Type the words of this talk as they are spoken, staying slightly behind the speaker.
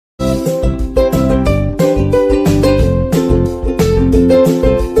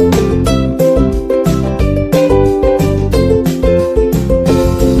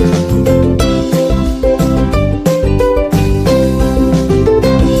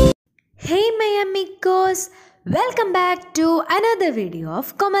amigos, welcome back to another video of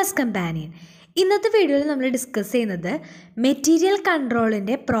Commerce Companion. ഇന്നത്തെ വീഡിയോയിൽ നമ്മൾ ഡിസ്കസ് ചെയ്യുന്നത് മെറ്റീരിയൽ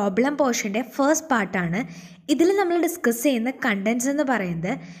കൺട്രോളിൻ്റെ പ്രോബ്ലം പോർഷൻ്റെ ഫസ്റ്റ് പാർട്ടാണ്. ഇതിൽ നമ്മൾ ഡിസ്കസ് ചെയ്യുന്ന കണ്ടൻസ് എന്ന്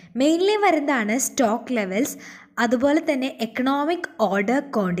പറയുന്നത് മെയിൻലി വരുന്നതാണ് സ്റ്റോക്ക് ലെവൽസ്, അതുപോലെ തന്നെ economic order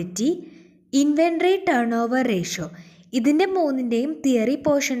quantity, inventory turn over ratio. ഇതിൻ്റെ മൂന്നിൻ്റെയും തിയറി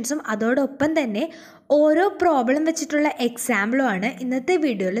പോർഷൻസും അതോടൊപ്പം തന്നെ ഓരോ പ്രോബ്ലം വെച്ചിട്ടുള്ള എക്സാമ്പിളുമാണ് ഇന്നത്തെ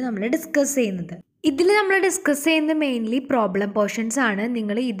വീഡിയോയിൽ നമ്മൾ ഡിസ്കസ് ചെയ്യുന്നത്. ഇതിൽ നമ്മൾ ഡിസ്കസ് ചെയ്യുന്ന മെയിൻലി പ്രോബ്ലം പോർഷൻസ് ആണ്.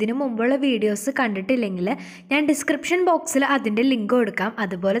 നിങ്ങൾ ഇതിനു മുമ്പുള്ള വീഡിയോസ് കണ്ടിട്ടില്ലെങ്കിൽ ഞാൻ ഡിസ്ക്രിപ്ഷൻ ബോക്സിൽ അതിൻ്റെ ലിങ്ക് കൊടുക്കാം.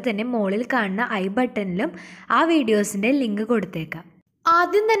 അതുപോലെ തന്നെ മുകളിൽ കാണുന്ന ഐ ബട്ടണിലും ആ വീഡിയോസിൻ്റെ ലിങ്ക് കൊടുത്തേക്കാം.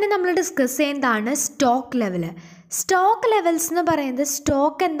 ആദ്യം തന്നെ നമ്മൾ ഡിസ്കസ് ചെയ്യുന്നതാണ് സ്റ്റോക്ക് ലെവൽ. സ്റ്റോക്ക് ലെവൽസ് എന്ന് പറയുന്നത്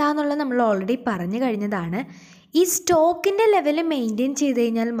സ്റ്റോക്ക് എന്താണെന്നുള്ളത് നമ്മൾ ഓൾറെഡി പറഞ്ഞു കഴിഞ്ഞതാണ്. ഈ സ്റ്റോക്കിൻ്റെ ലെവൽ മെയിൻറ്റെയിൻ ചെയ്ത്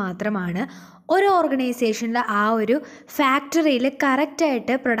കഴിഞ്ഞാൽ മാത്രമാണ് ഒരു ഓർഗനൈസേഷനിൽ ആ ഒരു ഫാക്ടറിയിൽ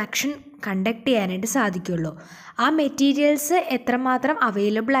കറക്റ്റായിട്ട് പ്രൊഡക്ഷൻ കണ്ടക്ട് ചെയ്യാനായിട്ട് സാധിക്കുള്ളൂ. ആ മെറ്റീരിയൽസ് എത്രമാത്രം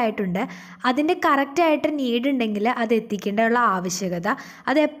അവൈലബിൾ ആയിട്ടുണ്ട്, അതിൻ്റെ കറക്റ്റായിട്ട് നീഡ് ഉണ്ടെങ്കിൽ അത് എത്തിക്കേണ്ടതുള്ള ആവശ്യകത,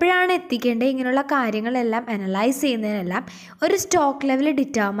 അത് എപ്പോഴാണ് എത്തിക്കേണ്ടത്, ഇങ്ങനെയുള്ള കാര്യങ്ങളെല്ലാം അനലൈസ് ചെയ്യുന്നതിനെല്ലാം ഒരു സ്റ്റോക്ക് ലെവൽ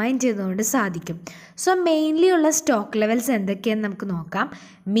ഡിറ്റർമൈൻ ചെയ്തുകൊണ്ട് സാധിക്കും. സോ മെയിൻലി ഉള്ള സ്റ്റോക്ക് ലെവൽസ് എന്തൊക്കെയാണെന്ന് നമുക്ക് നോക്കാം.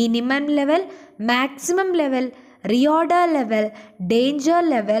 Minimum level, maximum level, reorder level, danger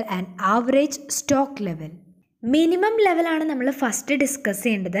level and average stock level. Minimum ലെവലാണ് നമ്മൾ ഫസ്റ്റ് ഡിസ്കസ്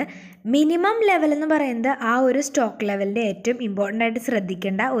ചെയ്യേണ്ടത്. മിനിമം ലെവൽ എന്ന് പറയുന്നത് ആ ഒരു സ്റ്റോക്ക് ലെവലിൻ്റെ ഏറ്റവും ഇമ്പോർട്ടൻ്റ് ആയിട്ട്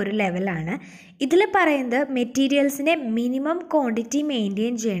ശ്രദ്ധിക്കേണ്ട ഒരു ലെവലാണ്. ഇതിൽ പറയുന്നത് മെറ്റീരിയൽസിൻ്റെ മിനിമം ക്വാണ്ടിറ്റി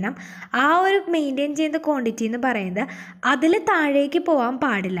മെയിൻറ്റെയിൻ ചെയ്യണം. ആ ഒരു മെയിൻറ്റെയിൻ ചെയ്യുന്ന ക്വാണ്ടിറ്റി എന്ന് പറയുന്നത് അതിൽ താഴേക്ക് പോകാൻ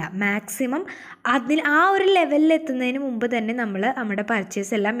പാടില്ല. മാക്സിമം ആ ഒരു ലെവലിൽ എത്തുന്നതിന് മുമ്പ് തന്നെ നമ്മൾ നമ്മുടെ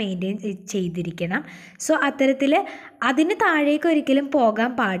പർച്ചേസ് എല്ലാം മെയിൻറ്റെയിൻ ചെയ്തിരിക്കണം. സോ അത്തരത്തിൽ അതിന് താഴേക്ക് ഒരിക്കലും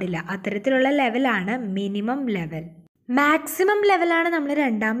പോകാൻ പാടില്ല. അത്തരത്തിലുള്ള ലെവലാണ് മിനിമം ലെവൽ. മാക്സിമം ലെവലാണ് നമ്മൾ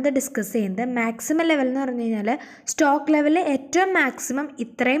രണ്ടാമത് ഡിസ്കസ് ചെയ്യുന്നത്. മാക്സിമം ലെവൽ എന്ന് പറഞ്ഞു കഴിഞ്ഞാൽ സ്റ്റോക്ക് ലെവലിൽ ഏറ്റവും മാക്സിമം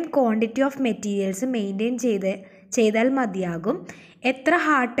ഇത്രയും ക്വാണ്ടിറ്റി ഓഫ് മെറ്റീരിയൽസ് മെയിൻറ്റെയിൻ ചെയ്താൽ മതിയാകും, എത്ര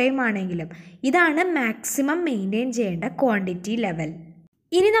ഹാർഡ് ടൈം ആണെങ്കിലും. ഇതാണ് മാക്സിമം മെയിൻറ്റെയിൻ ചെയ്യേണ്ട ക്വാണ്ടിറ്റി ലെവൽ.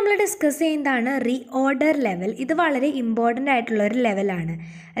 ഇനി നമ്മൾ ഡിസ്കസ് ചെയ്യുന്നതാണ് റീഓർഡർ ലെവൽ. ഇത് വളരെ ഇമ്പോർട്ടൻ്റ് ആയിട്ടുള്ളൊരു ലെവലാണ്.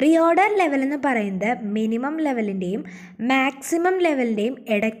 റീഓർഡർ ലെവൽ എന്ന് പറയുന്നത് മിനിമം ലെവലിൻ്റെയും മാക്സിമം ലെവലിൻ്റെയും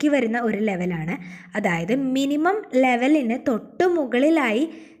ഇടയ്ക്ക് വരുന്ന ഒരു ലെവലാണ്. അതായത് മിനിമം ലെവലിന് തൊട്ട് മുകളിലായി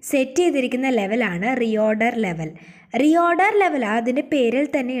സെറ്റ് ചെയ്തിരിക്കുന്ന ലെവലാണ് റീഓർഡർ ലെവൽ. റീഓർഡർ ലെവൽ അതിൻ്റെ പേരിൽ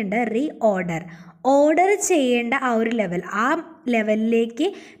തന്നെയുണ്ട് റീഓർഡർ. ഓർഡർ ചെയ്യേണ്ട ആ ഒരു ലെവൽ, ആ ലെവലിലേക്ക്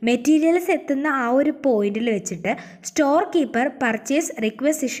മെറ്റീരിയൽസ് എത്തുന്ന ആ ഒരു പോയിന്റിൽ വെച്ചിട്ട് സ്റ്റോർ കീപ്പർ പർച്ചേസ്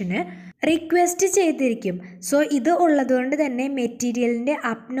റിക്വസ്റ്റ് ചെയ്തിരിക്കും. സോ ഇത് ഉള്ളതുകൊണ്ട് തന്നെ മെറ്റീരിയലിൻ്റെ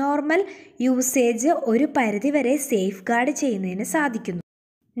അബ്നോർമൽ യൂസേജ് ഒരു പരിധിവരെ സേഫ് ഗാർഡ് ചെയ്യുന്നതിന് സാധിക്കുന്നു.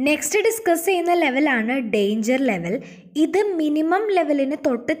 നെക്സ്റ്റ് ഡിസ്കസ് ചെയ്യുന്ന ലെവലാണ് ഡേഞ്ചർ ലെവൽ. ഇത് മിനിമം ലെവലിന്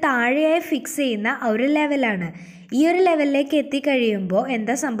തൊട്ട് താഴെയായി ഫിക്സ് ചെയ്യുന്ന ഒരു ലെവലാണ്. ഈ ഒരു ലെവലിലേക്ക് എത്തിക്കഴിയുമ്പോൾ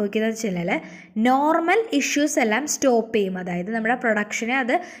എന്താ സംഭവിക്കുന്നത് വെച്ചാൽ നോർമൽ ഇഷ്യൂസ് എല്ലാം സ്റ്റോപ്പ് ചെയ്യും. അതായത് നമ്മുടെ പ്രൊഡക്ഷനെ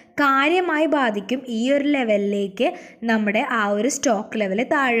അത് കാര്യമായി ബാധിക്കും ഈ ഒരു ലെവലിലേക്ക് നമ്മുടെ ആ ഒരു സ്റ്റോക്ക് ലെവൽ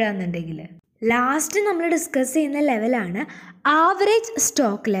താഴുകയെന്നുണ്ടെങ്കിൽ. ലാസ്റ്റ് നമ്മൾ ഡിസ്കസ് ചെയ്യുന്ന ലെവലാണ് ആവറേജ്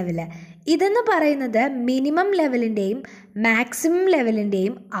സ്റ്റോക്ക് ലെവൽ. ഇതെന്ന് പറയുന്നത് മിനിമം ലെവലിൻ്റെയും മാക്സിമം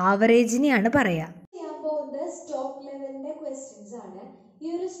ലെവലിൻ്റെയും ആവറേജിനെയാണ് പറയുക. ചെയ്യാൻ പോകുന്നത് സ്റ്റോക്ക് ലെവലിൻ്റെ ക്വസ്റ്റ്യൻസ് ആണ്. ഈ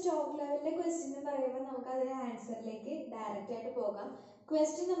ഒരു സ്റ്റോക്ക് ലെവലിൻ്റെ ക്വസ്റ്റ്യൻ എന്ന് പറയുമ്പോൾ നമുക്ക് അതിൻ്റെ ആൻസറിലേക്ക് ഡയറക്റ്റ് ആയിട്ട് പോകാം.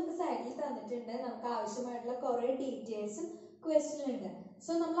 ക്വസ്റ്റ്യൻ നമുക്ക് സൈഡിൽ തന്നിട്ടുണ്ട്. നമുക്ക് ആവശ്യമായിട്ടുള്ള കുറേ ഡീറ്റെയിൽസും ക്വസ്റ്റ്യനുണ്ട്.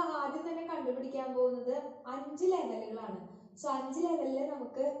 സോ നമ്മൾ ആദ്യം തന്നെ കണ്ടുപിടിക്കാൻ പോകുന്നത് 5 ലെവലുകളാണ്. സോ 5 ലെവലിൽ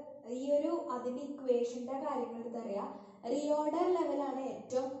നമുക്ക് ഈ ഒരു അതിൻ്റെ ഇക്വേഷൻ്റെ കാര്യങ്ങൾ എടുത്തറിയാം. റീഓർഡർ ലെവലാണ്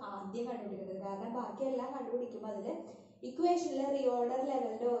ഏറ്റവും ആദ്യം കണ്ടുപിടിക്കുന്നത്. കാരണം ബാക്കിയെല്ലാം കണ്ടുപിടിക്കുമ്പോൾ അതിൽ ഇക്വേഷനിൽ റീഓർഡർ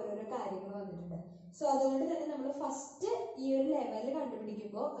ലെവലിൻ്റെ ഓരോരോ കാര്യങ്ങൾ വന്നിട്ടുണ്ട്. സോ അതുകൊണ്ട് തന്നെ നമ്മൾ ഫസ്റ്റ് ഈ ഒരു ലെവൽ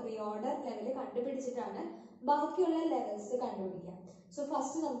കണ്ടുപിടിക്കുമ്പോൾ റീഓർഡർ ലെവൽ കണ്ടുപിടിച്ചിട്ടാണ് ബാക്കിയുള്ള ലെവൽസ് കണ്ടുപിടിക്കുക. സോ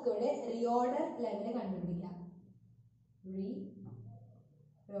ഫസ്റ്റ് നമുക്കിവിടെ റീഓർഡർ ലെവൽ കണ്ടുപിടിക്കാം.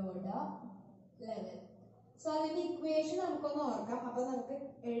 Reorder level. സോ അതിൻ്റെ ഇക്വേഷൻ നമുക്കൊന്ന് ഓർക്കാം. അപ്പോൾ നമുക്ക്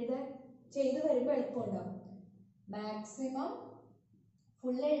ചെയ്തു വരുമ്പോൾ എളുപ്പമുണ്ടാവും. മാക്സിമം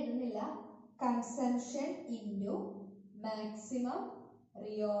ഫുൾ എഴുതുന്നില്ല, consumption into maximum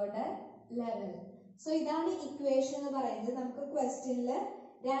reorder level. So ഇതാണ് ഇക്വേഷൻ എന്ന് പറയുന്നത്. നമുക്ക് ക്വസ്റ്റ്യനിൽ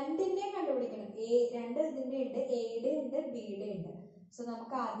രണ്ടിൻ്റെ കണ്ടുപിടിക്കണം. രണ്ട് ഇതിൻ്റെ ഉണ്ട്, എയുടെ ഉണ്ട്, ബിയുടെ ഉണ്ട്. സോ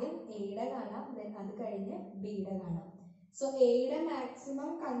നമുക്ക് ആദ്യം എയുടെ കാണാം, അത് കഴിഞ്ഞ് ബിയുടെ കാണാം. സോ എയുടെ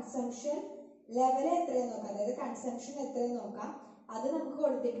മാക്സിമം കൺസംഷൻ ലെവൽ എത്രയെന്ന് നോക്കാം, അതായത് കൺസംഷൻ എത്രയെന്ന് നോക്കാം. അത് നമുക്ക്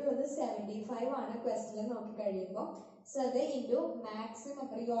കൊടുത്തിട്ടുള്ളത് 75 ആണ് ക്വസ്റ്റ്യനിൽ നോക്കി കഴിയുമ്പോൾ. സോ അത് ഇൻറ്റു മാക്സിമം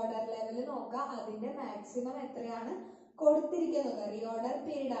റീഓർഡർ ലെവൽ നോക്കാം, അതിൻ്റെ മാക്സിമം എത്രയാണ് കൊടുത്തിരിക്കുന്നത് നോക്കാം. റീഓർഡർ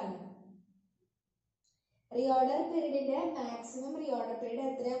പീരീഡ് ആണ്. റീഓർഡർ പീരീഡിന്റെ മാക്സിമം റീഓർഡർ പീരീഡ്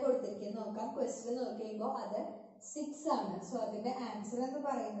എത്രയാണ് കൊടുത്തിരിക്കുന്നത് നോക്കാം. ക്വസ്റ്റ്യൻ നോക്കിയുമ്പോൾ അത് 6 ആണ്. സോ അതിന്റെ ആൻസർ എന്ന്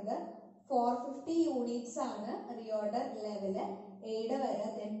പറയുന്നത് 450 യൂണിറ്റ്സ് ആണ് റീഓർഡർ ലെവല് എയുടെ വരെ.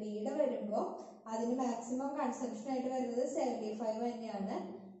 ദെൻ ബിയുടെ വരുമ്പോൾ അതിന് മാക്സിമം കൺസംഷൻ ആയിട്ട് വരുന്നത് 75 തന്നെയാണ്.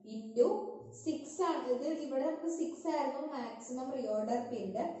 ഇൻറ്റു 6 ആണ്. ഇത് ഇവിടെ നമുക്ക് 6 ആയിരുന്നു മാക്സിമം റീഓർഡർ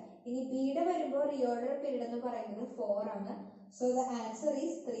പീരീഡ്. ഇനി ബിയുടെ വരുമ്പോൾ റീഓർഡർ പീരീഡ് എന്ന് പറയുന്നത് 4 ആണ്. So the answer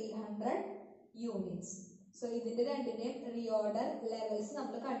is 300 units. So ഇതിന്റെ രണ്ടിന്റെയും റീഓർഡർ ലെവൽസ്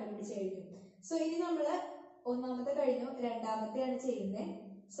നമ്മൾ കണ്ടുപിടിച്ച് കഴിഞ്ഞു. സോ ഇനി നമ്മൾ ഒന്നാമത്തെ കഴിഞ്ഞു, രണ്ടാമത്തെയാണ് ചെയ്യുന്നത്.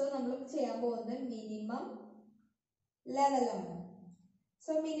 സോ നമ്മൾ ചെയ്യാൻ പോകുന്നത് മിനിമം ലെവലാണ്.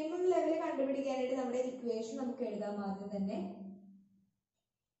 സോ മിനിമം ലെവൽ കണ്ടുപിടിക്കാനായിട്ട് നമ്മുടെ ഇക്വേഷൻ നമുക്ക് എഴുതാം. ആദ്യം തന്നെ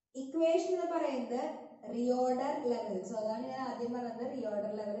ഇക്വേഷൻ എന്ന് പറയുന്നത് റീഓർഡർ ലെവൽ. സോ അതാണ് ഞാൻ ആദ്യം പറഞ്ഞത്,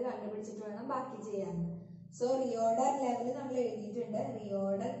 റീഓർഡർ ലെവൽ കണ്ടുപിടിച്ചിട്ട് വേണം ബാക്കി ചെയ്യാൻ. സോ റീഓർഡർ ലെവൽ നമ്മൾ എഴുതിയിട്ടുണ്ട്.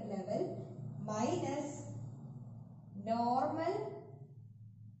 Reorder level minus normal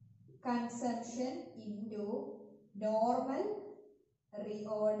consumption into normal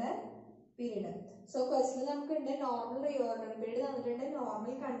reorder period. So question നമുക്കുണ്ട് നോർമൽ റീഓർഡർ പീരീഡ് തന്നിട്ടുണ്ട്,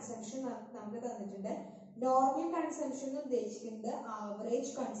 നോർമൽ കൺസംഷൻ നമുക്ക് തന്നിട്ടുണ്ട്. നോർമൽ കൺസംഷൻ എന്ന് ഉദ്ദേശിക്കുന്നത്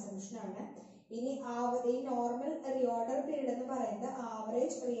ആവറേജ് കൺസംഷൻ ആണ്. ഇനി ഈ നോർമൽ റീഓർഡർ പീരീഡ് എന്ന് പറയുന്നത്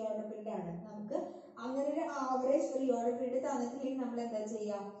ആവറേജ് റീഓർഡർ പീരീഡ് ആണ്. നമുക്ക് അങ്ങനെ ഒരു ആവറേജ് റീഓർഡർ പീരീഡ് തന്നിട്ടില്ലെങ്കിൽ നമ്മൾ എന്താ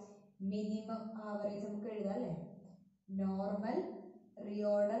ചെയ്യാം, മിനിമം ആവറേജ് നമുക്ക് എഴുതാം അല്ലേ. നോർമൽ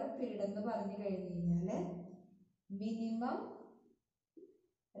റീഓർഡർ പീരീഡ് എന്ന് പറഞ്ഞു കഴിഞ്ഞാല് minimum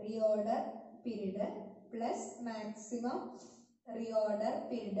reorder period plus maximum reorder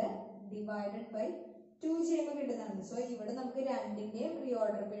period divided by 2 ചെയ്യുമ്പോൾ കിട്ടുന്നതാണ്. സോ ഇവിടെ നമുക്ക് രണ്ടിന്റെയും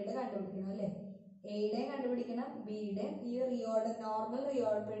റീഓർഡർ പീരീഡ് കണ്ടുപിടിക്കണം അല്ലേ. എയുടെയും കണ്ടുപിടിക്കണം, ബിയുടെയും. ഈ റീഓർഡർ നോർമൽ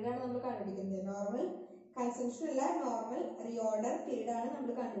റീഓർഡർ പീരീഡ് ആണ് നമ്മൾ കണ്ടുപിടിക്കുന്നത്. നോർമൽ കൺസംഷൻ അല്ല, നോർമൽ റീഓർഡർ പീരീഡ് ആണ്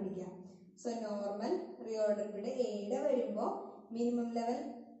നമ്മൾ കണ്ടുപിടിക്കുക. സോ നോർമൽ റീഓർഡർ പീരീഡ് എയുടെ വരുമ്പോൾ minimum level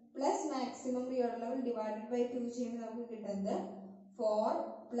plus maximum reorder level divided by 2 ചെയ്യുമ്പോൾ നമുക്ക് കിട്ടുന്നത് 4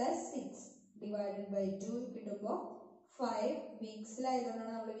 + 6 ഡിവൈഡഡ് ബൈ 2 കിട്ടുമ്പോൾ 5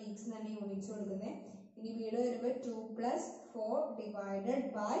 വീക്സിലായതുകൊണ്ടാണ് നമ്മൾ വീക്സ് തന്നെ യൂണിറ്റ്സ് കൊടുക്കുന്നത്. ഇനി ബിയുടെ വരുമ്പോൾ 2 + 4 ഡിവൈഡഡ്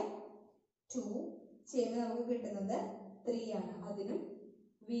ബൈ 2 ചെയ്യുമ്പോൾ നമുക്ക് കിട്ടുന്നത് 3 ആണ്. അതിനും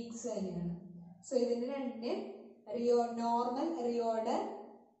വീക്സ് തന്നെയാണ്. സോ ഇതിന്റെ രണ്ടിന്റെ നോർമൽ റീഓർഡർ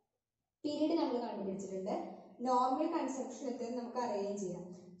പീരീഡ് നമ്മൾ കണ്ടുപിടിച്ചിട്ടുണ്ട്. നോർമൽ കൺസംഷൻ എത്രയും നമുക്ക് അറിയുകയും ചെയ്യാം.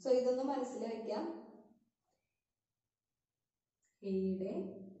 സോ ഇതൊന്ന് മനസ്സിൽ വെക്കാം. എയുടെയും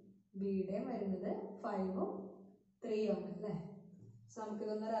ബിയുടെയും വരുന്നത് 5ഉം 3ഉം ആണ് അല്ലേ. സോ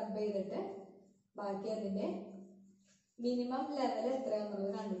നമുക്കിതൊന്ന് റബ്ബ് ചെയ്തിട്ട് ബാക്കി അതിന്റെ മിനിമം ലെവൽ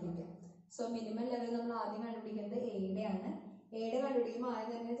എത്രയാണെന്നുള്ളത് കണ്ടുപിടിക്കാം. സോ മിനിമം ലെവൽ നമ്മൾ ആദ്യം കണ്ടുപിടിക്കുന്നത് എയുടെ ആണ്. എയുടെ കണ്ടുപിടിക്കുമ്പോൾ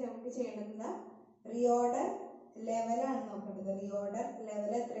ആദ്യം തന്നെ നമുക്ക് ചെയ്യേണ്ടത് റീഓർഡർ ലെവലാണ് നോക്കേണ്ടത്. റീഓർഡർ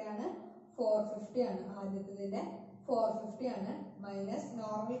ലെവൽ എത്രയാണ്, 450 ആണ്. ആദ്യത്തിന്റെ 450 ആണ് മൈനസ്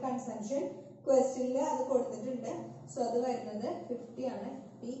നോർമൽ കൺസംഷൻ ക്വസ്റ്റ്യനിൽ അത് കൊടുത്തിട്ടുണ്ട്. സോ അത് വരുന്നത് 50 ആണ്.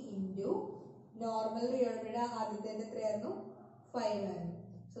 50 ഇൻറ്റു നോർമൽ റീഓർഡർ ആദ്യത്തെ എത്രയായിരുന്നു, 5 ആയിരുന്നു.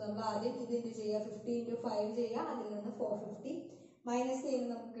 സോ നമ്മൾ ആദ്യം ഇത് ഇൻറ്റു ചെയ്യുക, 50 ഇൻറ്റു 5 ചെയ്യുക, അതിൽ നിന്ന് 450 മൈനസ്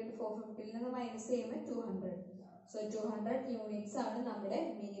ചെയ്യുമ്പോൾ നമുക്ക് കിട്ടും 450 നിന്ന് മൈനസ് ചെയ്യുമ്പോൾ 200. സോ 200 യൂണിറ്റ്സ് ആണ് നമ്മുടെ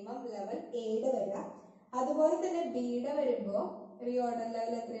മിനിമം ലെവൽ എയുടെ വരിക. അതുപോലെ തന്നെ ബിയുടെ വരുമ്പോൾ റീഓർഡർ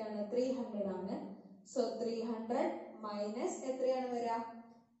ലെവൽ എത്രയാണ്, 300 ആണ്. സോ 300 മൈനസ് എത്രയാണ് വരിക,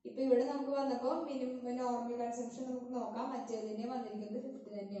 ഇപ്പൊ ഇവിടെ നമുക്ക് വന്നപ്പോൾ മിനിമം നോർമൽ കൺസംഷൻ നമുക്ക് നോക്കാം. മറ്റേതിന്റെ വന്നിരിക്കുന്നത്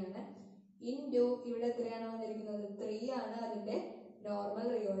 50 തന്നെയാണ്. ഇൻറ്റു ഇവിടെ എത്രയാണ് വന്നിരിക്കുന്നത്, 3 ആണ് അതിന്റെ normal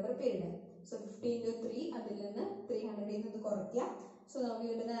reorder period. So 50 into 3, അതിൽ നിന്ന് 300 ഇത് കുറയ്ക്കുക. സോ നമുക്ക്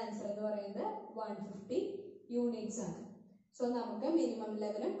കിട്ടുന്ന ആൻസർ എന്ന് പറയുന്നത് 150 യൂണിറ്റ്സ് ആണ്. സോ നമുക്ക് മിനിമം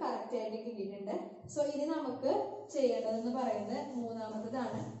ലെവലും കറക്റ്റ് ആയിട്ട് കിട്ടിയിട്ടുണ്ട്. സോ ഇനി നമുക്ക് ചെയ്യേണ്ടതെന്ന് പറയുന്നത്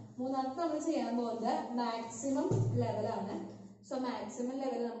മൂന്നാമത്തതാണ്. മൂന്നാമത്തെ നമ്മൾ ചെയ്യാൻ പോകുന്നത് മാക്സിമം ലെവലാണ്. സോ മാക്സിമം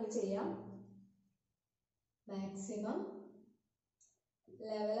ലെവൽ നമുക്ക് ചെയ്യാം. മാക്സിമം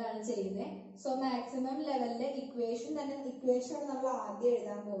ലെവലാണ് ചെയ്യുന്നത്. സോ മാക്സിമം ലെവലിന്റെ ഇക്വേഷൻ ആണ് നമ്മൾ ആദ്യം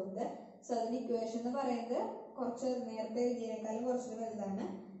എഴുതാൻ പോകുന്നത്. സോ അതിന്റെ ഇക്വേഷൻ എന്ന് പറയുന്നത് കുറച്ച് നേരത്തെ എഴുതിയേക്കാളും കുറച്ച് വലുതാണ്,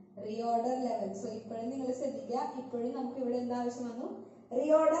 റീഓർഡർ ലെവൽ. സോ ഇപ്പോഴും നിങ്ങൾ ശ്രദ്ധിക്കുക, ഇപ്പോഴും നമുക്ക് ഇവിടെ എന്താ ആവശ്യം വന്നു,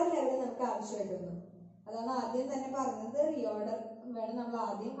 റീഓർഡർ ലെവൽ നമുക്ക് ആവശ്യമായിട്ട് വന്നു. അതാണ് ആദ്യം തന്നെ പറഞ്ഞത്, റീഓർഡർ വേണം നമ്മൾ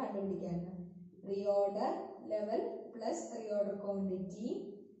ആദ്യം കണ്ടുപിടിക്കാൻ. Reorder level plus reorder quantity,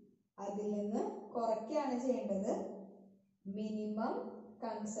 അതിൽ നിന്ന് കുറയ്ക്കുകയാണ് ചെയ്യേണ്ടത് minimum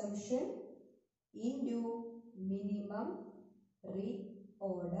consumption into minimum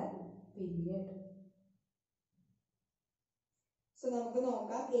reorder period. So നമുക്ക്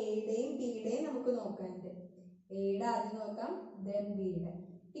നോക്കാം, എയുടെയും ബിയുടെയും നമുക്ക് നോക്കാനുണ്ട്. എയുടെ ആദ്യം നോക്കാം, ദെൻ ബിയുടെ.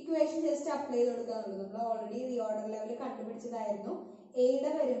 ഇക്വേഷൻ ജസ്റ്റ് അപ്ലൈ ചെയ്ത് കൊടുക്കാന്നുള്ളൂ. നമ്മൾ ഓൾറെഡി റീഓർഡർ ലെവൽ കണ്ടുപിടിച്ചതായിരുന്നു.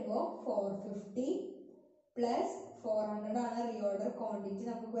 എയുടെ വരുമ്പോൾ 450 പ്ലസ് 400 ആണ് റീഓർഡർ ക്വാണ്ടിറ്റി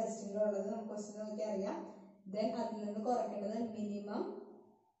നമുക്ക് ക്വസ്റ്റ്യനിലുള്ളത്. നമുക്ക് ക്വസ്റ്റ്യൻ നോക്കി അറിയാം. ദെൻ അതിൽ നിന്ന് കുറയ്ക്കേണ്ടത് മിനിമം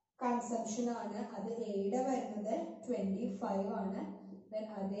കൺസംഷൻ ആണ്. അത് എയുടെ വരുന്നത് 25 ആണ്. ദെൻ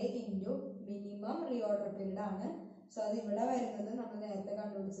അതേ ഇൻറ്റു മിനിമം റീഓർഡർ പീരീഡ് ആണ്. സോ അത് ഇവിടെ വരുന്നത് നമ്മൾ നേരത്തെ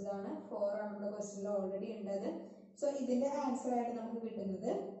കണ്ടുപിടിച്ചതാണ്. 4 ആണ് നമ്മുടെ ക്വസ്റ്റ്യനിൽ ഓൾറെഡി ഉണ്ടത്. സോ ഇതിന്റെ ആൻസർ ആയിട്ട് നമുക്ക്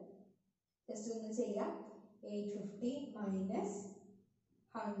കിട്ടുന്നത് ജസ്റ്റ് ഒന്ന് ചെയ്യാം. 850 മൈനസ്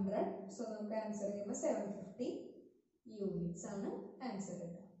 100. സോ നമുക്ക് ആൻസർ ചെയ്യുമ്പോൾ 750 യൂണിറ്റ്സ് ആണ് ആൻസർ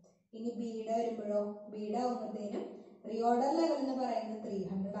കിട്ടുക. ഇനി ബിയുടെ വരുമ്പോഴോ, ബിയുടെ ആകുമ്പോഴത്തേനും റീഓർഡർ ലെവൽ എന്ന് പറയുന്നത്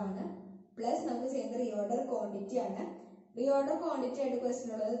 300 ആണ്. പ്ലസ് നമുക്ക് ചെയ്യുന്ന റീഓർഡർ ക്വാണ്ടിറ്റി ആണ്. റീഓർഡർ ക്വാണ്ടിറ്റി ആയിട്ട്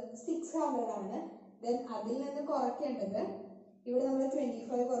ക്വസ്റ്റ്യൻ ഉള്ളത് 600 ആണ്. ദെൻ അതിൽ നിന്ന് കുറയ്ക്കേണ്ടത് ഇവിടെ നമ്മൾ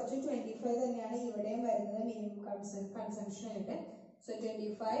 25 കുറച്ചു. 25 തന്നെയാണ് ഇവിടെയും വരുന്നത് മിനിമം കൺസംഷൻ ആയിട്ട്. സോ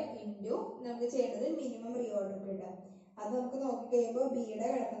 25 ഇൻറ്റു നമുക്ക് ചെയ്യേണ്ടത് മിനിമം റീഓർഡർ പീരീഡ്. അത് നമുക്ക് നോക്കി കഴിയുമ്പോൾ ബിയുടെ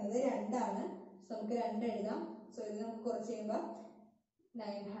കിടക്കുന്നത് 2 ആണ്. സോ നമുക്ക് 2 എഴുതാം. സോ ഇത് നമുക്ക് കുറച്ച് കഴിയുമ്പോൾ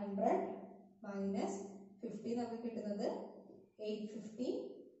 900 മൈനസ് 50 നമുക്ക് കിട്ടുന്നത് 850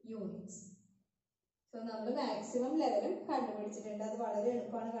 യൂണിറ്റ്സ്. സോ നമ്മൾ മാക്സിമം ലെവലും കണ്ടുപിടിച്ചിട്ടുണ്ട്. അത് വളരെ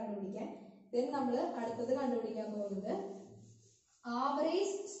എളുപ്പമാണ് കണ്ടുപിടിക്കാൻ. ദെൻ നമ്മൾ അടുത്തത് കണ്ടുപിടിക്കാൻ പോകുന്നത്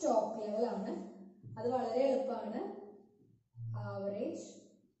ആവറേജ് സ്റ്റോക്ക് ലെവൽ ആണ്. അത് വളരെ എളുപ്പമാണ്. ആവറേജ്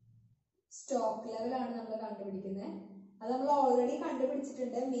സ്റ്റോക്ക് ലെവൽ ആണ് നമ്മൾ കണ്ടുപിടിക്കുന്നത്. അത് നമ്മൾ ഓൾറെഡി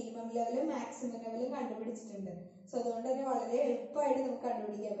കണ്ടുപിടിച്ചിട്ടുണ്ട്. മിനിമം ലെവലും മാക്സിമം ലെവലും കണ്ടുപിടിച്ചിട്ടുണ്ട്. സോ അതുകൊണ്ട് തന്നെ വളരെ എളുപ്പമായിട്ട് നമുക്ക്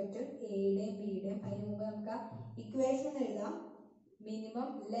കണ്ടുപിടിക്കാൻ പറ്റും എയുടെയും ബിയുടെയും. അതിന് മുമ്പ് നമുക്ക് ഇക്വേഷൻ എഴുതാം. മിനിമം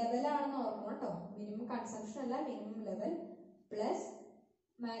ലെവൽ ആണെന്ന് ഓർക്കണം കേട്ടോ. മിനിമം കൺസംഷൻ അല്ല, minimum level plus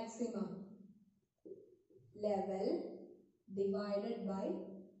maximum level divided by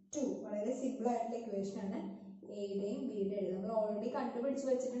 2. വളരെ സിമ്പിൾ ആയിട്ടുള്ള ഇക്വേഷൻ ആണ്. എയുടെയും ബിയുടെയും എഴുതാം. നമ്മൾ ഓൾറെഡി കണ്ടുപിടിച്ച്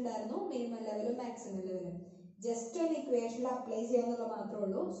വെച്ചിട്ടുണ്ടായിരുന്നു മിനിമം ലെവലും മാക്സിമം ലെവലും. ജസ്റ്റ് ഒരു ഇക്വേഷനിൽ അപ്ലൈ ചെയ്യാന്നുള്ളത് മാത്രമേ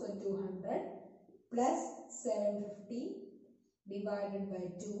ഉള്ളൂ. So 200 plus 750 divided by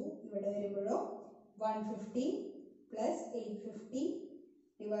 2. ഇവിടെ വരുമ്പോഴോ 150 പ്ലസ് 850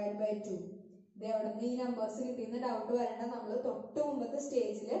 ഡിവൈഡ് ബൈ 2. ഇത് എവിടെ നിന്ന് ഈ നമ്പേഴ്സ് കിട്ടിയെന്ന് ഡൗട്ട് വരേണ്ട. നമ്മൾ തൊട്ട് മുമ്പത്തെ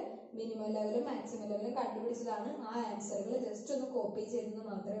സ്റ്റേജിൽ മിനിമം ലെവലും മാക്സിമം ലെവലും കണ്ടുപിടിച്ചതാണ്. ആ ആൻസറുകൾ ജസ്റ്റ് ഒന്ന് കോപ്പി ചെയ്തെന്ന്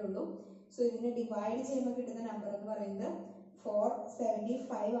മാത്രമേ ഉള്ളൂ. സോ ഇതിനെ ഡിവൈഡ് ചെയ്യുമ്പോൾ കിട്ടുന്ന നമ്പർ എന്ന് പറയുന്നത്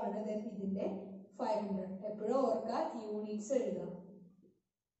 475 ആണ്. ദെൻ ഇതിന്റെ 500. എപ്പോഴും ഓർക്കുക യൂണിറ്റ്സ് എഴുതുക.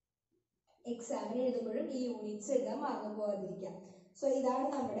 എക്സാമിന് എഴുതുമ്പോഴും ഈ യൂണിറ്റ്സ് എഴുതാൻ മറന്നു പോകാതിരിക്കാം. സോ ഇതാണ്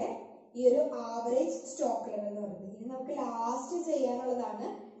നമ്മുടെ ഈ ഒരു ആവറേജ് സ്റ്റോക്ക് ലെവൽ എന്ന് പറയുന്നത്. ഇനി നമുക്ക് ലാസ്റ്റ് ചെയ്യാനുള്ളതാണ്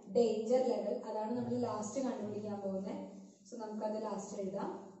ഡേഞ്ചർ ലെവൽ. അതാണ് നമ്മൾ ലാസ്റ്റ് കണ്ടുപിടിക്കാൻ പോകുന്നത്. സോ നമുക്കത് ലാസ്റ്റ്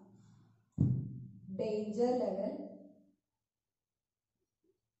എഴുതാം. Danger level.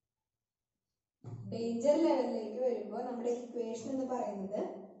 ഡേഞ്ചർ ലെവലിലേക്ക് വരുമ്പോൾ നമ്മുടെ ഇക്വേഷൻ എന്ന് പറയുന്നത്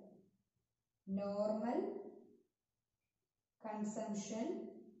normal consumption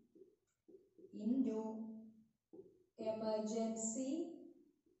into emergency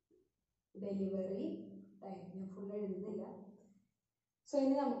delivery time. ഞാൻ ഫുൾ എഴുതുന്നില്ല. സോ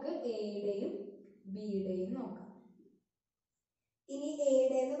ഇനി നമുക്ക് എയുടെയും ബിയുടെയും നോക്കാം. ഇനി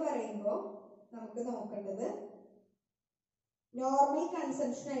എയുടെ എന്ന് പറയുമ്പോൾ നമുക്ക് നോക്കേണ്ടത് നോർമൽ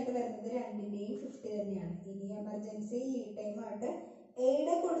കൺസംഷൻ ആയിട്ട് വരുന്നത് രണ്ടിന്റെയും 50 തന്നെയാണ്. ഇനി എമർജൻസി ലീഡ് ടൈം ആയിട്ട്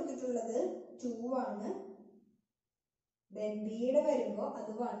എയുടെ കൊടുത്തിട്ടുള്ളത് 2 ആണ്. ദെൻ ബിയുടെ വരുമ്പോൾ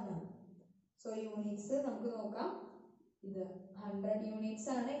അത് 1 ആണ്. സോ യൂണിറ്റ്സ് നമുക്ക് നോക്കാം. ഇത് 100 യൂണിറ്റ്സ്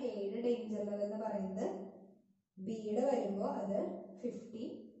ആണ് എയുടെ ഡേഞ്ചർ ലെവൽ എന്ന് പറയുന്നത്. ബിയുടെ വരുമ്പോൾ അത് 50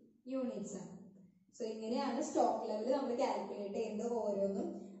 യൂണിറ്റ്സ് ആണ്. സോ ഇങ്ങനെയാണ് സ്റ്റോക്ക് ലെവൽ നമ്മൾ കാൽക്കുലേറ്റ് ചെയ്യുന്നത്. ഓരോന്നും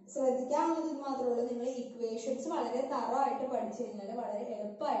ശ്രദ്ധിക്കാനുള്ളത് മാത്രമേ ഉള്ളൂ. നിങ്ങൾ ഇക്വേഷൻസ് വളരെ തറവായിട്ട് പഠിച്ചു കഴിഞ്ഞാൽ വളരെ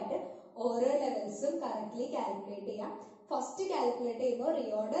എളുപ്പമായിട്ട് ഓരോ ലെവൽസും കറക്റ്റ്ലി കാൽക്കുലേറ്റ് ചെയ്യാം. ഫസ്റ്റ് കാൽക്കുലേറ്റ് ചെയ്യുമ്പോൾ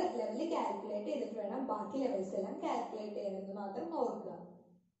റീഓർഡർ ലെവൽ കാൽക്കുലേറ്റ് ചെയ്തിട്ട് വേണം ബാക്കി ലെവൽസ് എല്ലാം കാൽക്കുലേറ്റ് ചെയ്യാനെന്ന് മാത്രം ഓർക്കുക.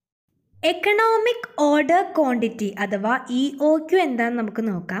 എക്കണോമിക് ഓർഡർ ക്വാണ്ടിറ്റി അഥവാ EOQ എന്താണെന്ന് നമുക്ക്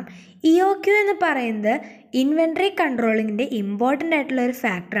നോക്കാം. EOQ എന്ന് പറയുന്നത് ഇൻവെൻട്രി കൺട്രോളിങ്ങിൻ്റെ ഇമ്പോർട്ടൻ്റ് ആയിട്ടുള്ള ഒരു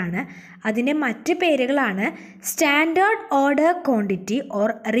ഫാക്ടറാണ്. അതിൻ്റെ മറ്റ് പേരുകളാണ് standard order quantity or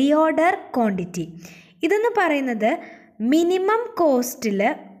reorder quantity. ഇതെന്ന് പറയുന്നത് മിനിമം കോസ്റ്റിൽ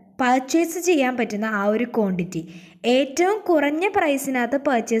പർച്ചേസ് ചെയ്യാൻ പറ്റുന്ന ആ ഒരു ക്വാണ്ടിറ്റി, ഏറ്റവും കുറഞ്ഞ പ്രൈസിനകത്ത്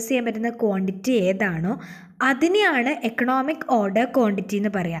പർച്ചേസ് ചെയ്യാൻ പറ്റുന്ന ക്വാണ്ടിറ്റി ഏതാണോ അതിനെയാണ് എക്കണോമിക് ഓർഡർ ക്വാണ്ടിറ്റി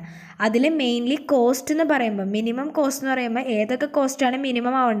എന്ന് പറയുക. അതിൽ മെയിൻലി കോസ്റ്റ് എന്ന് പറയുമ്പോൾ മിനിമം കോസ്റ്റ് എന്ന് പറയുമ്പോൾ ഏതൊക്കെ കോസ്റ്റാണ്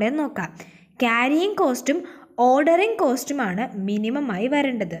മിനിമം ആവേണ്ടതെന്ന് നോക്കാം. ക്യാരിയിങ് കോസ്റ്റും ഓർഡറിങ് കോസ്റ്റുമാണ് മിനിമമായി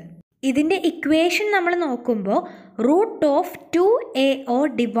വരേണ്ടത്. ഇതിൻ്റെ ഇക്വേഷൻ നമ്മൾ നോക്കുമ്പോൾ √2AO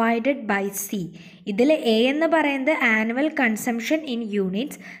ഡിവൈഡഡ് ബൈ C. ഇതിൽ A എന്ന് പറയുന്നത് annual consumption in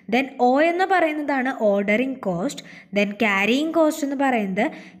units, then O എന്ന് പറയുന്നതാണ് ordering cost, then carrying cost എന്ന് പറയുന്നത്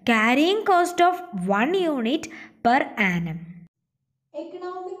carrying cost of 1 unit per annum.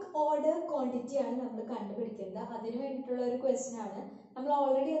 Economic order quantity ആണ് നമ്മൾ കണ്ടുപിടിക്കുന്നത്. അതിന് വേണ്ടിയിട്ടുള്ള ഒരു ക്വസ്റ്റ്യൻ ആണ്. നമ്മൾ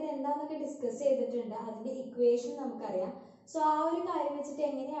ഓൾറെഡി അത് എന്താണെന്നൊക്കെ ഡിസ്കസ് ചെയ്തിട്ടുണ്ട്. അതിന്റെ ഇക്വേഷൻ നമുക്കറിയാം. സോ ആ ഒരു കാര്യം വെച്ചിട്ട്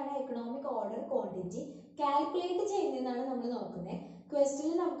എങ്ങനെയാണ് എക്കണോമിക് ഓർഡർ ക്വാണ്ടിറ്റി കാൽക്കുലേറ്റ് ചെയ്യുന്നതെന്നാണ് നമ്മൾ നോക്കുന്നത്.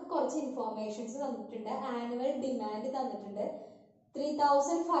 ക്വസ്റ്റ്യനിൽ നമുക്ക് കുറച്ച് ഇൻഫോർമേഷൻസ് തന്നിട്ടുണ്ട്. ആനുവൽ ഡിമാൻഡ് തന്നിട്ടുണ്ട്.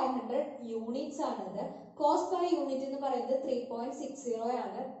 3500 യൂണിറ്റ്സ് ആണത്. കോസ്റ്റ് പെർ യൂണിറ്റ് എന്ന് പറയുന്നത് 3.60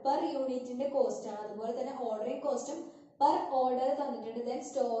 ആണ്. പെർ യൂണിറ്റിന്റെ കോസ്റ്റ് ആണ്. അതുപോലെ തന്നെ ഓർഡറിംഗ് കോസ്റ്റും പെർ ഓർഡർ തന്നിട്ടുണ്ട്. ദെൻ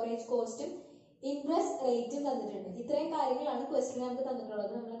സ്റ്റോറേജ് കോസ്റ്റും ഇൻട്രസ്റ്റ് റേറ്റും തന്നിട്ടുണ്ട്. ഇത്രയും കാര്യങ്ങളാണ് ക്വസ്റ്റ്യൻ നമുക്ക്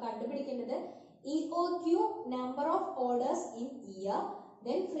തന്നിട്ടുള്ളത്. നമ്മൾ കണ്ടുപിടിക്കേണ്ടത് EOQ, number of orders in year,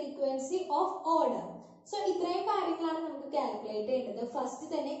 then frequency of order. So ഇത്രയും കാര്യങ്ങളാണ് നമുക്ക് കാൽക്കുലേറ്റ് ചെയ്യേണ്ടത്. ഫസ്റ്റ്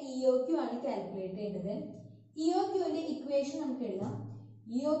തന്നെ EOQ ആണ് കാൽക്കുലേറ്റ് ചെയ്യേണ്ടത്. EOQന്റെ ഇക്വേഷൻ നമുക്ക് എഴുതാം.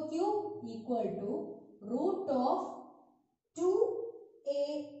 EOQ equal to root of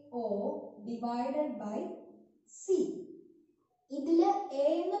 2AO divided by C. ഇതില് A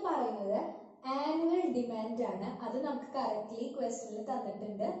എന്ന് പറയുന്നത് ആനുവൽ ഡിമാൻഡ് ആണ്. അത് നമുക്ക് കറക്റ്റ്ലി ക്വസ്റ്റ്യനിൽ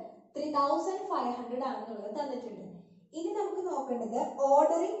തന്നിട്ടുണ്ട്. 3500 ആണെന്നുള്ളത് തന്നിട്ടുണ്ട്. ഇനി നമുക്ക് നോക്കേണ്ടത്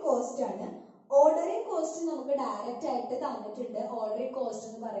ഓർഡറിംഗ് കോസ്റ്റ് ആണ്. ഓർഡറിംഗ് കോസ്റ്റ് നമുക്ക് ഡയറക്റ്റ് ആയിട്ട് തന്നിട്ടുണ്ട്. ഓർഡറിംഗ് കോസ്റ്റ്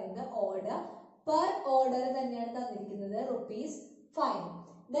എന്ന് പറയുന്നത് ഓർഡർ പെർ ഓർഡർ തന്നെയാണ് തന്നിരിക്കുന്നത്, ₹5.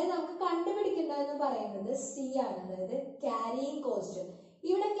 ദെൻ നമുക്ക് കണ്ടുപിടിക്കേണ്ടതെന്ന് പറയുന്നത് C ആണ്, അതായത് ക്യാരിയിങ് കോസ്റ്റ്.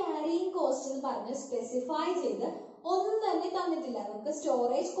 ഇവിടെ ക്യാരിയിങ് കോസ്റ്റ് എന്ന് പറഞ്ഞ് സ്പെസിഫൈ ചെയ്ത് ഒന്നും തന്നെ തന്നിട്ടില്ല. നമുക്ക്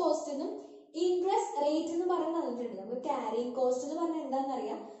സ്റ്റോറേജ് കോസ്റ്റ് എന്നും ഇൻട്രസ്റ്റ് റേറ്റ് എന്ന് പറഞ്ഞ് തന്നിട്ടുണ്ട്. നമുക്ക് ക്യാരിയിങ് കോസ്റ്റ് എന്ന് പറഞ്ഞാൽ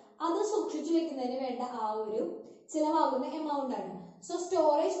എന്താണെന്നറിയാം. അത് സൂക്ഷിച്ചു വെക്കുന്നതിന് വേണ്ട ആ ഒരു ചിലവാകുന്ന എമൗണ്ട് ആണ്. സോ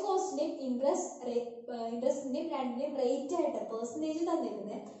സ്റ്റോറേജ് കോസ്റ്റിന്റെയും ഇൻട്രസ്റ്റിന്റെയും രണ്ടിന്റെയും റേറ്റ് ആയിട്ട് പെർസെന്റേജ്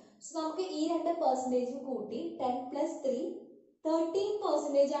തന്നിരിക്കുന്നത്. സോ നമുക്ക് ഈ രണ്ട് പെർസെന്റേജും കൂട്ടി 10 + 3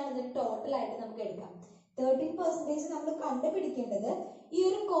 13% ആണ് ഇതിന് ടോട്ടൽ ആയിട്ട് നമുക്ക് എടുക്കാം. 13% നമ്മൾ കണ്ടുപിടിക്കേണ്ടത് ഈ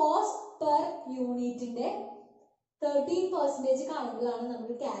ഒരു കോസ്റ്റ് പെർ യൂണിറ്റിന്റെ 13% കാണുമ്പോഴാണ്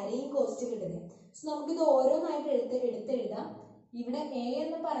നമുക്ക് ക്യാരിയിങ് കോസ്റ്റ് കിട്ടുന്നത്. സോ നമുക്കിത് ഓരോന്നായിട്ട് എടുത്തെഴുതാം. ഇവിടെ A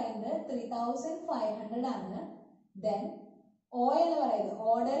എന്ന് പറയുന്നത് 3500 ആണ്. ദെൻ O എന്ന് പറയുന്നത്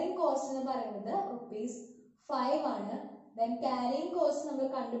ഓർഡറിംഗ് കോസ്റ്റ് എന്ന് പറയുന്നത് ₹5 ആണ്. ദെൻ ക്യാരിയിങ് കോസ്റ്റ് നമ്മൾ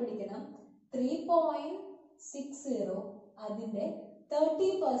കണ്ടുപിടിക്കണം 3.60. അതിന്റെ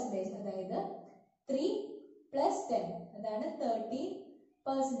 30%, അതായത് 3 + 10, അതാണ്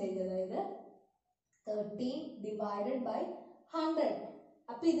 13%, അതായത് 13 ഡിവൈഡഡ് ബൈ 100.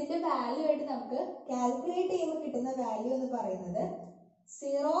 അപ്പൊ ഇതിന്റെ വാല്യൂ ആയിട്ട് നമുക്ക് കാൽക്കുലേറ്റ് ചെയ്യുമ്പോൾ കിട്ടുന്ന വാല്യൂ എന്ന് പറയുന്നത്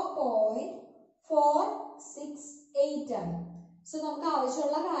 0.468 ആണ്. സോ നമുക്ക്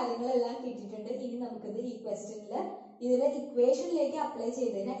ആവശ്യമുള്ള കാര്യങ്ങളെല്ലാം കിട്ടിയിട്ടുണ്ട്. ഇനി നമുക്കിത് ഈ ക്വസ്റ്റ്യനിൽ ഇതിലെ ഇക്വേഷനിലേക്ക് അപ്ലൈ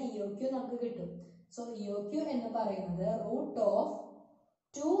ചെയ്ത് കഴിഞ്ഞാൽ EOQ നമുക്ക് കിട്ടും. സോ EOQ എന്ന് പറയുന്നത്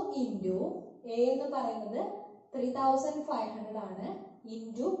 √2 ഇൻറ്റു A എന്ന് പറയുന്നത് 3500 ആണ്,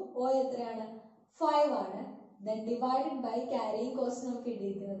 ഇൻറ്റു O എത്രയാണ് 5 ആണ്. Then divided by carrying cost നമുക്ക്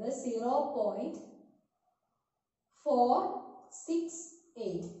കിട്ടിയിരിക്കുന്നത്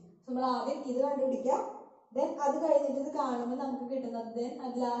 0.468. നമ്മൾ ആദ്യം ഇത് കണ്ടുപിടിക്കാം. ദെൻ അത് കഴിഞ്ഞിട്ട് ഇത് കാണുമ്പോൾ നമുക്ക് കിട്ടുന്നത്, ദെൻ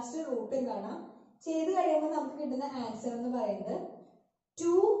അത് ലാസ്റ്റ് റൂട്ടും കാണാം. ചെയ്ത് കഴിയുമ്പോൾ നമുക്ക് കിട്ടുന്ന ആൻസർ എന്ന് പറയുന്നത്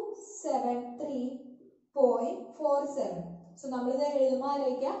 273.47. സോ നമ്മളിത് എഴുതുമ്പോൾ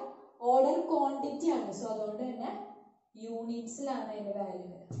ആലോചിക്കുക, ഓർഡർ ക്വാണ്ടിറ്റി ആണ്. സോ അതുകൊണ്ട് തന്നെ യൂണിറ്റ്സിലാണ് അതിന്റെ വാല്യൂ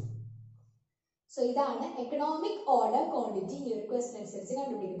വരുന്നത്. സോ ഇതാണ് എക്കണോമിക് ഓർഡർ ക്വാണ്ടിറ്റി ഈ ഒരു ക്വസ്റ്റ്യൻ അനുസരിച്ച്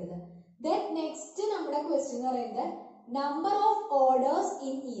കണ്ടുപിടിക്കുന്നത്. ദെൻ നെക്സ്റ്റ് നമ്മുടെ ക്വസ്റ്റ്യൻ എന്ന് പറയുന്നത് number of orders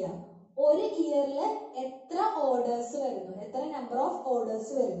in year. ഒരു ഇയറിൽ എത്ര ഓർഡേഴ്സ് വരുന്നു, എത്ര നമ്പർ ഓഫ്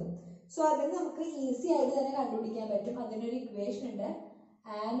ഓർഡേഴ്സ് വരുന്നു. സോ അതിന് നമുക്ക് ഈസി ആയിട്ട് തന്നെ കണ്ടുപിടിക്കാൻ പറ്റും. അതിനൊരു ഇക്വേഷൻ ഉണ്ട്.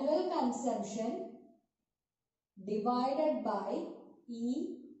 Annual consumption divided by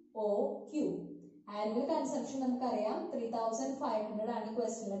EOQ. Annual consumption നമുക്കറിയാം 3500 ആണ്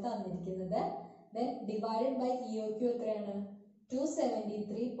ക്വസ്റ്റ്യനിൽ തന്നിരിക്കുന്നത്. Then divided by EOQ എത്രയാണ്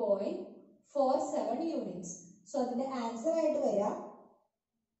 273.47 യൂണിറ്റ്സ്. സോ അതിന്റെ ആൻസർ ആയിട്ട് വരാം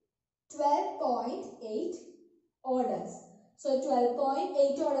 12.8 ഓർഡേഴ്സ്. സോ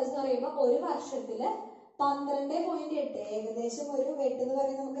 12.8 ഓർഡേഴ്സ് എന്ന് പറയുമ്പോൾ ഒരു വർഷത്തില് 12.8, ഏകദേശം ഒരു 8 എന്ന്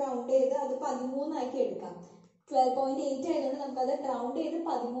പറയുന്നത് നമുക്ക് റൗണ്ട് ചെയ്ത് അത് 13 ആക്കി എടുക്കാം. 12.8 ആയതുകൊണ്ട് നമുക്കത് റൗണ്ട് ചെയ്ത്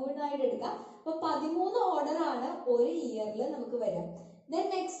 13 ആയിട്ട് എടുക്കാം. അപ്പൊ 13 ഓർഡർ ആണ് ഒരു ഇയറിൽ നമുക്ക് വരാം. ദെൻ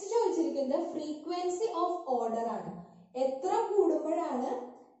നെക്സ്റ്റ് ചോദിച്ചിരിക്കുന്നത് ഫ്രീക്വൻസി ഓഫ് ഓർഡർ ആണ്. എത്ര കൂടുമ്പോഴാണ്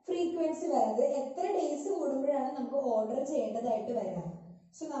ഫ്രീക്വൻസി വരുന്നത്, എത്ര ഡേയ്സ് കൂടുമ്പോഴാണ് നമുക്ക് ഓർഡർ ചെയ്യേണ്ടതായിട്ട് വരാം.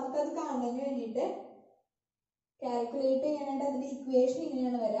 സോ നമുക്കത് കാണുന്നതിന് വേണ്ടിയിട്ട് കാൽക്കുലേറ്റ് ചെയ്യാനായിട്ട് അതിന്റെ ഇക്വേഷൻ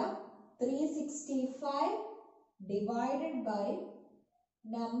ഇങ്ങനെയാണ് വരാം. 365 divided by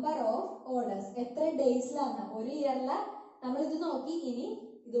number of orders. എത്ര ഡേയ്സിലാണ് ഒരു ഇയറിൽ നമ്മൾ ഇത് നോക്കി. ഇനി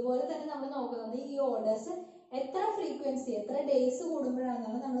ഇതുപോലെ തന്നെ നമ്മൾ നോക്കുന്നത് ഈ ഓർഡേഴ്സ് എത്ര ഫ്രീക്വൻസി, എത്ര ഡേയ്സ്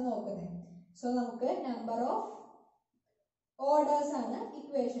കൂടുമ്പോഴാണെന്നാണ് നമ്മൾ നോക്കുന്നത്. സോ നമുക്ക് നമ്പർ ഓഫ് ഓർഡേഴ്സ് ആണ്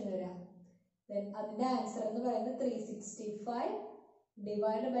ഇക്വേഷൻ വരിക. Then അതിന്റെ ആൻസർ എന്ന് പറയുന്നത് 365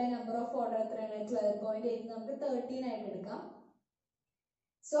 divide by number of order എത്രയാണ് 12.8 നമുക്ക് 13 ആയിട്ട് എടുക്കാം.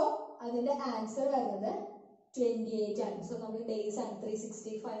 സോ അതിന്റെ ആൻസർ വരുന്നത് 28 ആണ്. സോ നമ്മൾ ഡേയ്സ് ആണ്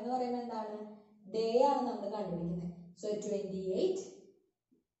 365 എന്ന് പറയുന്നത് എന്താണ് ഡേ ആണ് നമ്മൾ കണ്ടുപിടിക്കുന്നത്. So 28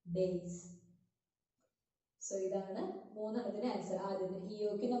 days. സോ ഇതാണ് മൂന്നെണ്ണത്തിന്റെ ആൻസർ. ആദ്യത്തെ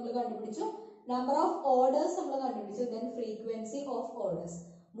EOQ നമ്മൾ കണ്ടുപിടിച്ചു, നമ്പർ ഓഫ് ഓർഡേഴ്സ് നമ്മൾ കണ്ടുപിടിച്ചു, ദെൻ ഫ്രീക്വൻസി ഓഫ് ഓർഡേഴ്സ്.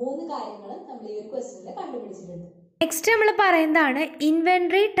 മൂന്ന് കാര്യങ്ങൾ നമ്മൾ ഈ ഒരു ക്വസ്റ്റ്യനിൽ കണ്ടുപിടിച്ചിട്ടുണ്ട്. നെക്സ്റ്റ് നമ്മൾ പറയുന്നതാണ്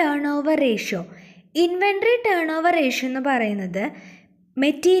inventory turn over ratio. Inventory turn over ratio എന്ന് പറയുന്നത്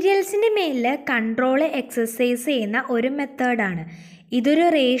മെറ്റീരിയൽസിൻ്റെ മേലിൽ കൺട്രോൾ എക്സസൈസ് ചെയ്യുന്ന ഒരു മെത്തേഡാണ്. ഇതൊരു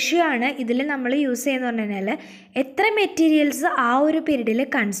റേഷ്യോ ആണ്. ഇതിൽ നമ്മൾ യൂസ് ചെയ്യുന്നത് പറഞ്ഞു കഴിഞ്ഞാൽ എത്ര മെറ്റീരിയൽസ് ആ ഒരു പീരീഡിൽ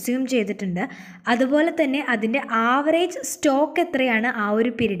കൺസ്യൂം ചെയ്തിട്ടുണ്ട്, അതുപോലെ തന്നെ അതിൻ്റെ ആവറേജ് സ്റ്റോക്ക് എത്രയാണ് ആ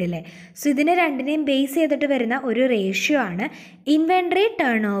ഒരു പീരീഡിൽ. സോ ഇതിനെ രണ്ടിനെയും ബേസ് ചെയ്തിട്ട് വരുന്ന ഒരു റേഷ്യോ ആണ് ഇൻവെൻട്രി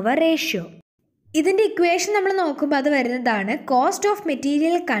ടേൺ ഓവർ റേഷ്യോ. ഇതിൻ്റെ ഇക്വേഷൻ നമ്മൾ നോക്കുമ്പോൾ അത് വരുന്നതാണ് cost of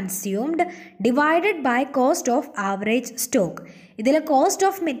material consumed divided by cost of average stock. ഇതിൽ cost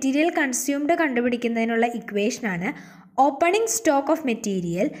of material consumed കണ്ടുപിടിക്കുന്നതിനുള്ള ഇക്വേഷനാണ് opening stock of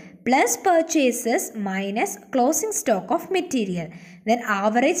material plus purchases minus closing stock of material. Then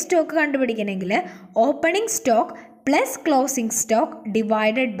average stock കണ്ടുപിടിക്കണമെങ്കിൽ opening stock plus closing stock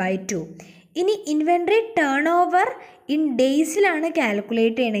divided by 2. ഇനി inventory turn over in ഡേയ്സിലാണ്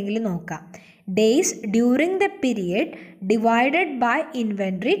calculate ചെയ്യണമെങ്കിൽ നോക്കാം. Days during the period divided by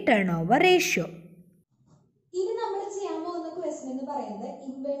inventory turn over ratio. ഇനി നമ്മൾ ചെയ്യാൻ പോകുന്ന question എന്ന് പറയുന്നത്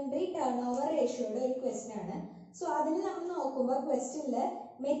inventory turn over റേഷ്യോയുടെ ഒരു ക്വസ്റ്റ്യൻ ആണ്. സോ അതിന് നമ്മൾ നോക്കുമ്പോൾ ക്വസ്റ്റ്യനില്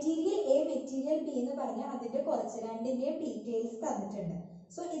മെറ്റീരിയൽ എ മെറ്റീരിയൽ ബി എന്ന് പറഞ്ഞാൽ അതിന്റെ കുറച്ച് രണ്ടിന്റെയും ഡീറ്റെയിൽസ് തന്നിട്ടുണ്ട്.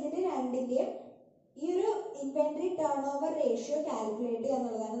 സോ ഇതിന്റെ രണ്ടിന്റെയും ഈ ഒരു inventory turn over ratio calculate ചെയ്യുക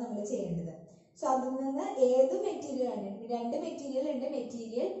എന്നുള്ളതാണ് നമ്മൾ ചെയ്യേണ്ടത്. സോ അതിൽ നിന്ന് ഏത് മെറ്റീരിയൽ ആണ്, രണ്ട് മെറ്റീരിയൽ ഉണ്ട്,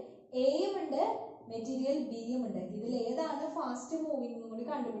 മെറ്റീരിയൽ എയും ഉണ്ട് മെറ്റീരിയൽ ബിയും ഉണ്ട്. ഇതിൽ ഏതാണ് ഫാസ്റ്റ് മൂവിംഗ് കൂടി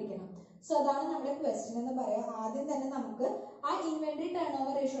കണ്ടുപിടിക്കണം. സോ അതാണ് നമ്മുടെ ക്വസ്റ്റ്യൻ എന്ന് പറയാം. ആദ്യം തന്നെ നമുക്ക് ആ ഇൻവെന്ററി ടേൺ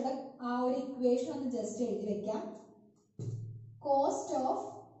ഓവർ റേഷ്യോയുടെ ആ ഒരു ഇക്വേഷൻ ഒന്ന് ജസ്റ്റ് എഴുതി വെക്കാം. Cost of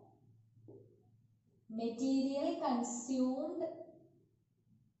material consumed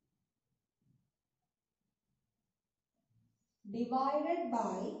divided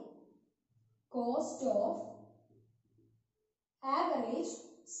by cost of average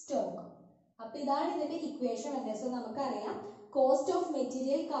stock. അപ്പൊ ഇതാണ് ഇതിന്റെ ഇക്വേഷൻ വരുന്നത്. സോ നമുക്കറിയാം കോസ്റ്റ് ഓഫ്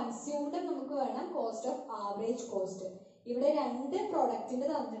മെറ്റീരിയൽ കൺസ്യൂംഡ് നമുക്ക് വേണം കോസ്റ്റ് ഓഫ് ആവറേജ് കോസ്റ്റ്. ഇവിടെ രണ്ട് പ്രോഡക്റ്റിന്റെ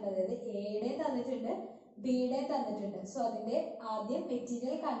തന്നിട്ടുണ്ട്, അതായത് എയുടെയും തന്നിട്ടുണ്ട് ബിയുടെയും തന്നിട്ടുണ്ട്. സോ അതിന്റെ ആദ്യം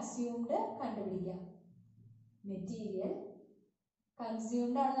മെറ്റീരിയൽ കൺസ്യൂംഡ് കണ്ടുപിടിക്കാം. മെറ്റീരിയൽ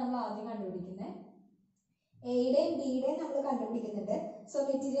കൺസ്യൂംഡ് ആണ് നമ്മൾ ആദ്യം കണ്ടുപിടിക്കുന്നത്. എയുടെയും ബിയുടെയും നമ്മൾ കണ്ടുപിടിക്കുന്നുണ്ട്. സോ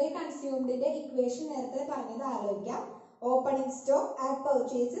മെറ്റീരിയൽ കൺസ്യൂംഡിന്റെ ഇക്വേഷൻ നേരത്തെ പറഞ്ഞത് ആലോചിക്കാം. ഓപ്പണിംഗ് സ്റ്റോക്ക് ആറ്റ്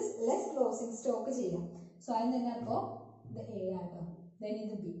പർച്ചേസസ് ലെസ് ക്ലോസിംഗ് സ്റ്റോക്ക് ചെയ്യാം. സോ അതിന് തന്നെ അപ്പോ ഇത് എ ആട്ടോ, ദെൻ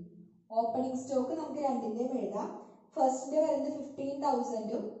ഇത് ബി. ഓപ്പണിംഗ് സ്റ്റോക്ക് നമുക്ക് രണ്ടിന്റെയും എഴുതാം. ഫസ്റ്റിന്റെ വരുന്നത്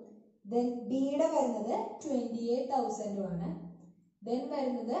 15,000ഉം ദെൻ ബിയുടെ വരുന്നത് 28,000ഉം ആണ്. ദെൻ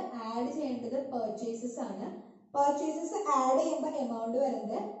വരുന്നത് ആഡ് ചെയ്യേണ്ടത് പർച്ചേസസ് ആണ്. പർച്ചേസസ് ആഡ് ചെയ്യുമ്പോൾ എമൗണ്ട്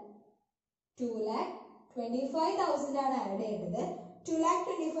വരുന്നത് 2,25,000 ആണ് ആഡ് ചെയ്യേണ്ടത്.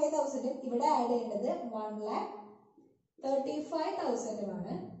 2,25,000 ഇവിടെ ആഡ് ചെയ്യേണ്ടത് 1,35,000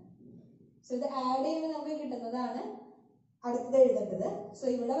 ആണ്. സോ ഇത് ആഡ് ചെയ്യുമ്പോൾ നമുക്ക് കിട്ടുന്നതാണ് അടുത്തത് എഴുതേണ്ടത്. സോ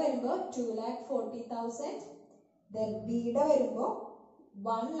ഇവിടെ വരുമ്പോൾ 2,40,000, ദെൻ ബിയുടെ വരുമ്പോൾ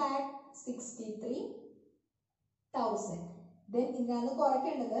 1,63,000. ദെൻ ഇതിനകത്ത്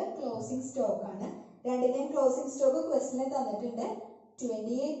കുറയ്ക്കേണ്ടത് ക്ലോസിംഗ് സ്റ്റോക്ക് ആണ്. രണ്ടിന്റെയും ക്ലോസിംഗ് സ്റ്റോക്ക് ക്വസ്റ്റ്യനിൽ തന്നിട്ടുണ്ട്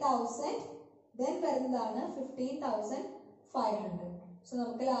 28,000, ദെൻ വരുന്നതാണ് 15,500. സോ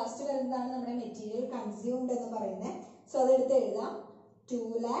നമുക്ക് ലാസ്റ്റ് വരുന്നതാണ് നമ്മുടെ മെറ്റീരിയൽ കൺസ്യൂംഡ് എന്ന് പറയുന്നത്. സോ അതെടുത്ത് എഴുതാം.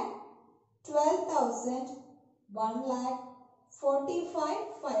 2,12,000,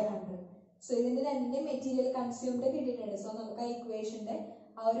 1,45,500. സോ ഇതിന്റെ രണ്ടിന്റെ മെറ്റീരിയൽ കൺസ്യൂംഡ് കിട്ടിയിട്ടുണ്ട്. സോ നമുക്ക് ആ ഇക്വേഷന്റെ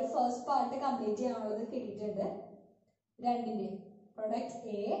ആ ഒരു ഫസ്റ്റ് പാർട്ട് കംപ്ലീറ്റ് ചെയ്യാനുള്ളത് കിട്ടിയിട്ടുണ്ട്. രണ്ടിന്റെയും പ്രൊഡക്റ്റ്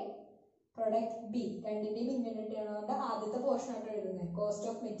എ പ്രൊഡക്റ്റ് ബി രണ്ടിന്റെയും ഇൻവെന്ററി ആണ് ആദ്യത്തെ പോർഷൻ ആയിട്ട് എഴുതുന്നത്. Cost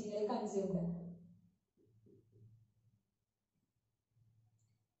of material consumed.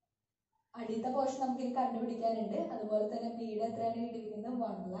 അടുത്ത പോർഷൻ നമുക്ക് ഇനി കണ്ടുപിടിക്കാനുണ്ട്. അതുപോലെ തന്നെ ബിയുടെ എത്രയാണ് കിട്ടിയിരിക്കുന്നത്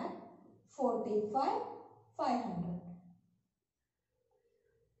 1,45,500.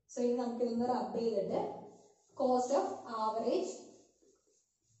 സോ ഇനി നമുക്കിതൊന്ന് റബ്ബ് ചെയ്തിട്ട് cost of average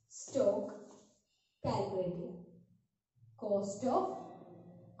stock calculate ചെയ്യാം. കോസ്റ്റ് ഓഫ്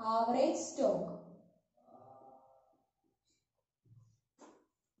ആവറേജ് സ്റ്റോക്ക്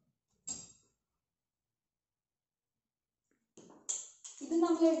ഇത്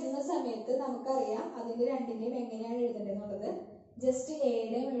നമ്മൾ എഴുതുന്ന സമയത്ത് നമുക്കറിയാം അതിന്റെ രണ്ടിന്റെയും എങ്ങനെയാണ് എഴുതേണ്ടതെന്നുള്ളത്. ജസ്റ്റ്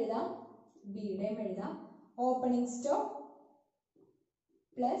എയുടെയും എഴുതാം ബിയുടെയും എഴുതാം. Opening stock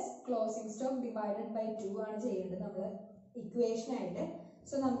plus closing stock divided by 2 ആണ് ചെയ്യേണ്ടത് നമ്മൾ ഇക്വേഷൻ ആയിട്ട്.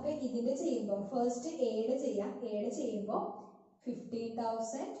 സോ നമുക്ക് ഇതിന്റെ ചെയ്യുമ്പോൾ ഫസ്റ്റ് എയുടെ ചെയ്യാം. എയുടെ ചെയ്യുമ്പോൾ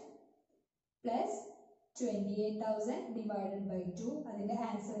 15,000 പ്ലസ് 28,000 ഡിവൈഡഡ് ബൈ 2. അതിന്റെ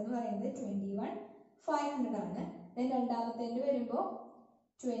ആൻസർ എന്ന് പറയുന്നത് 21,500 ആണ്. രണ്ടാമത്തേന്റെ വരുമ്പോൾ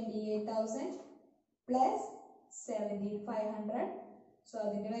 28,000 പ്ലസ് 17,500. സോ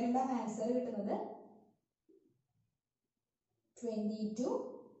അതിന്റെ വരുമ്പോൾ ആൻസർ കിട്ടുന്നത്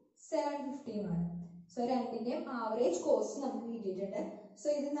 22,750 ആണ്. സോ രണ്ടിന്റെയും ആവറേജ് കോസ്റ്റ് നമുക്ക് കിട്ടിയിട്ടുണ്ട്. സോ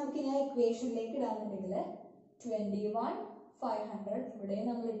ഇത് നമുക്ക് ഞാൻ ഇക്വേഷനിലേക്ക് ഇടാന്നുണ്ടെങ്കിൽ 21,500 ഇവിടെ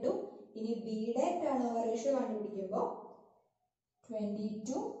നമ്മൾ ഇട്ടു. ഇനി ബിയുടെ ടേൺ ഓവർ റേഷ്യോ കണ്ടുപിടിക്കുമ്പോൾ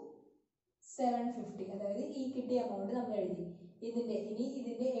 22,750, അതായത് ഈ കിട്ടിയ എമൗണ്ട് നമ്മൾ എഴുതി.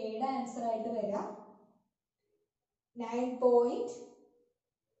 ഇതിന്റെ എയുടെ ആൻസർ ആയിട്ട് വരാം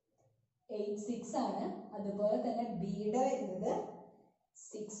 9.86 ആണ്. അതുപോലെ തന്നെ ബിയുടെ വരുന്നത്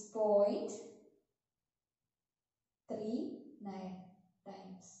 6.39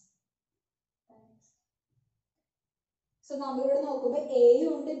 ടൈംസ്. സോ നമ്മളിവിടെ നോക്കുമ്പോൾ എയും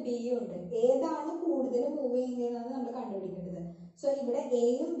ഉണ്ട് ബിയും ഉണ്ട്. ഏതാണ് കൂടുതൽ മൂവ് ചെയ്യുന്നതെന്നാണ് നമ്മൾ കണ്ടുപിടിക്കേണ്ടത്. സോ ഇവിടെ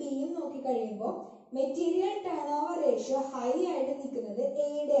എയും ബിയും നോക്കി കഴിയുമ്പോൾ material turn over ratio high ആയിട്ട് നിൽക്കുന്നത്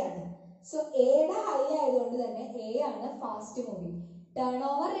എയുടെ ആണ്. സോ എയുടെ ഹൈ ആയതുകൊണ്ട് തന്നെ എ ആണ് fast moving. Turn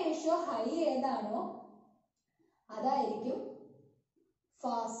over ratio high ഏതാണോ അതായിരിക്കും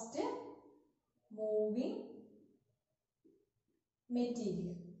ഫാസ്റ്റ് മൂവിങ്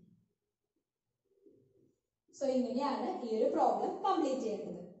മെറ്റീരിയൽ. സോ ഇങ്ങനെയാണ് ഈ ഒരു പ്രോബ്ലം കംപ്ലീറ്റ്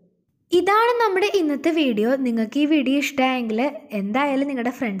ചെയ്യേണ്ടത്. ഇതാണ് നമ്മുടെ ഇന്നത്തെ വീഡിയോ. നിങ്ങൾക്ക് ഈ വീഡിയോ ഇഷ്ടമായെങ്കിൽ എന്തായാലും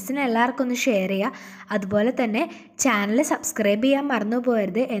നിങ്ങളുടെ ഫ്രണ്ട്സിന് എല്ലാവർക്കും ഒന്ന് ഷെയർ ചെയ്യുക. അതുപോലെ തന്നെ ചാനൽ സബ്സ്ക്രൈബ് ചെയ്യാൻ മറന്നു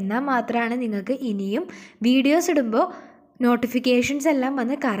പോകരുത്. എന്നാൽ മാത്രമാണ് നിങ്ങൾക്ക് ഇനിയും വീഡിയോസ് ഇടുമ്പോൾ നോട്ടിഫിക്കേഷൻസ് എല്ലാം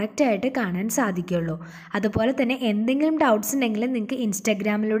വന്ന് കറക്റ്റായിട്ട് കാണാൻ സാധിക്കുള്ളൂ. അതുപോലെ തന്നെ എന്തെങ്കിലും ഡൗട്ട്സ് ഉണ്ടെങ്കിൽ നിങ്ങൾക്ക്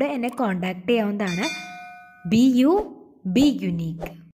ഇൻസ്റ്റാഗ്രാമിലൂടെ എന്നെ കോൺടാക്റ്റ് ചെയ്യാവുന്നതാണ്. B unique.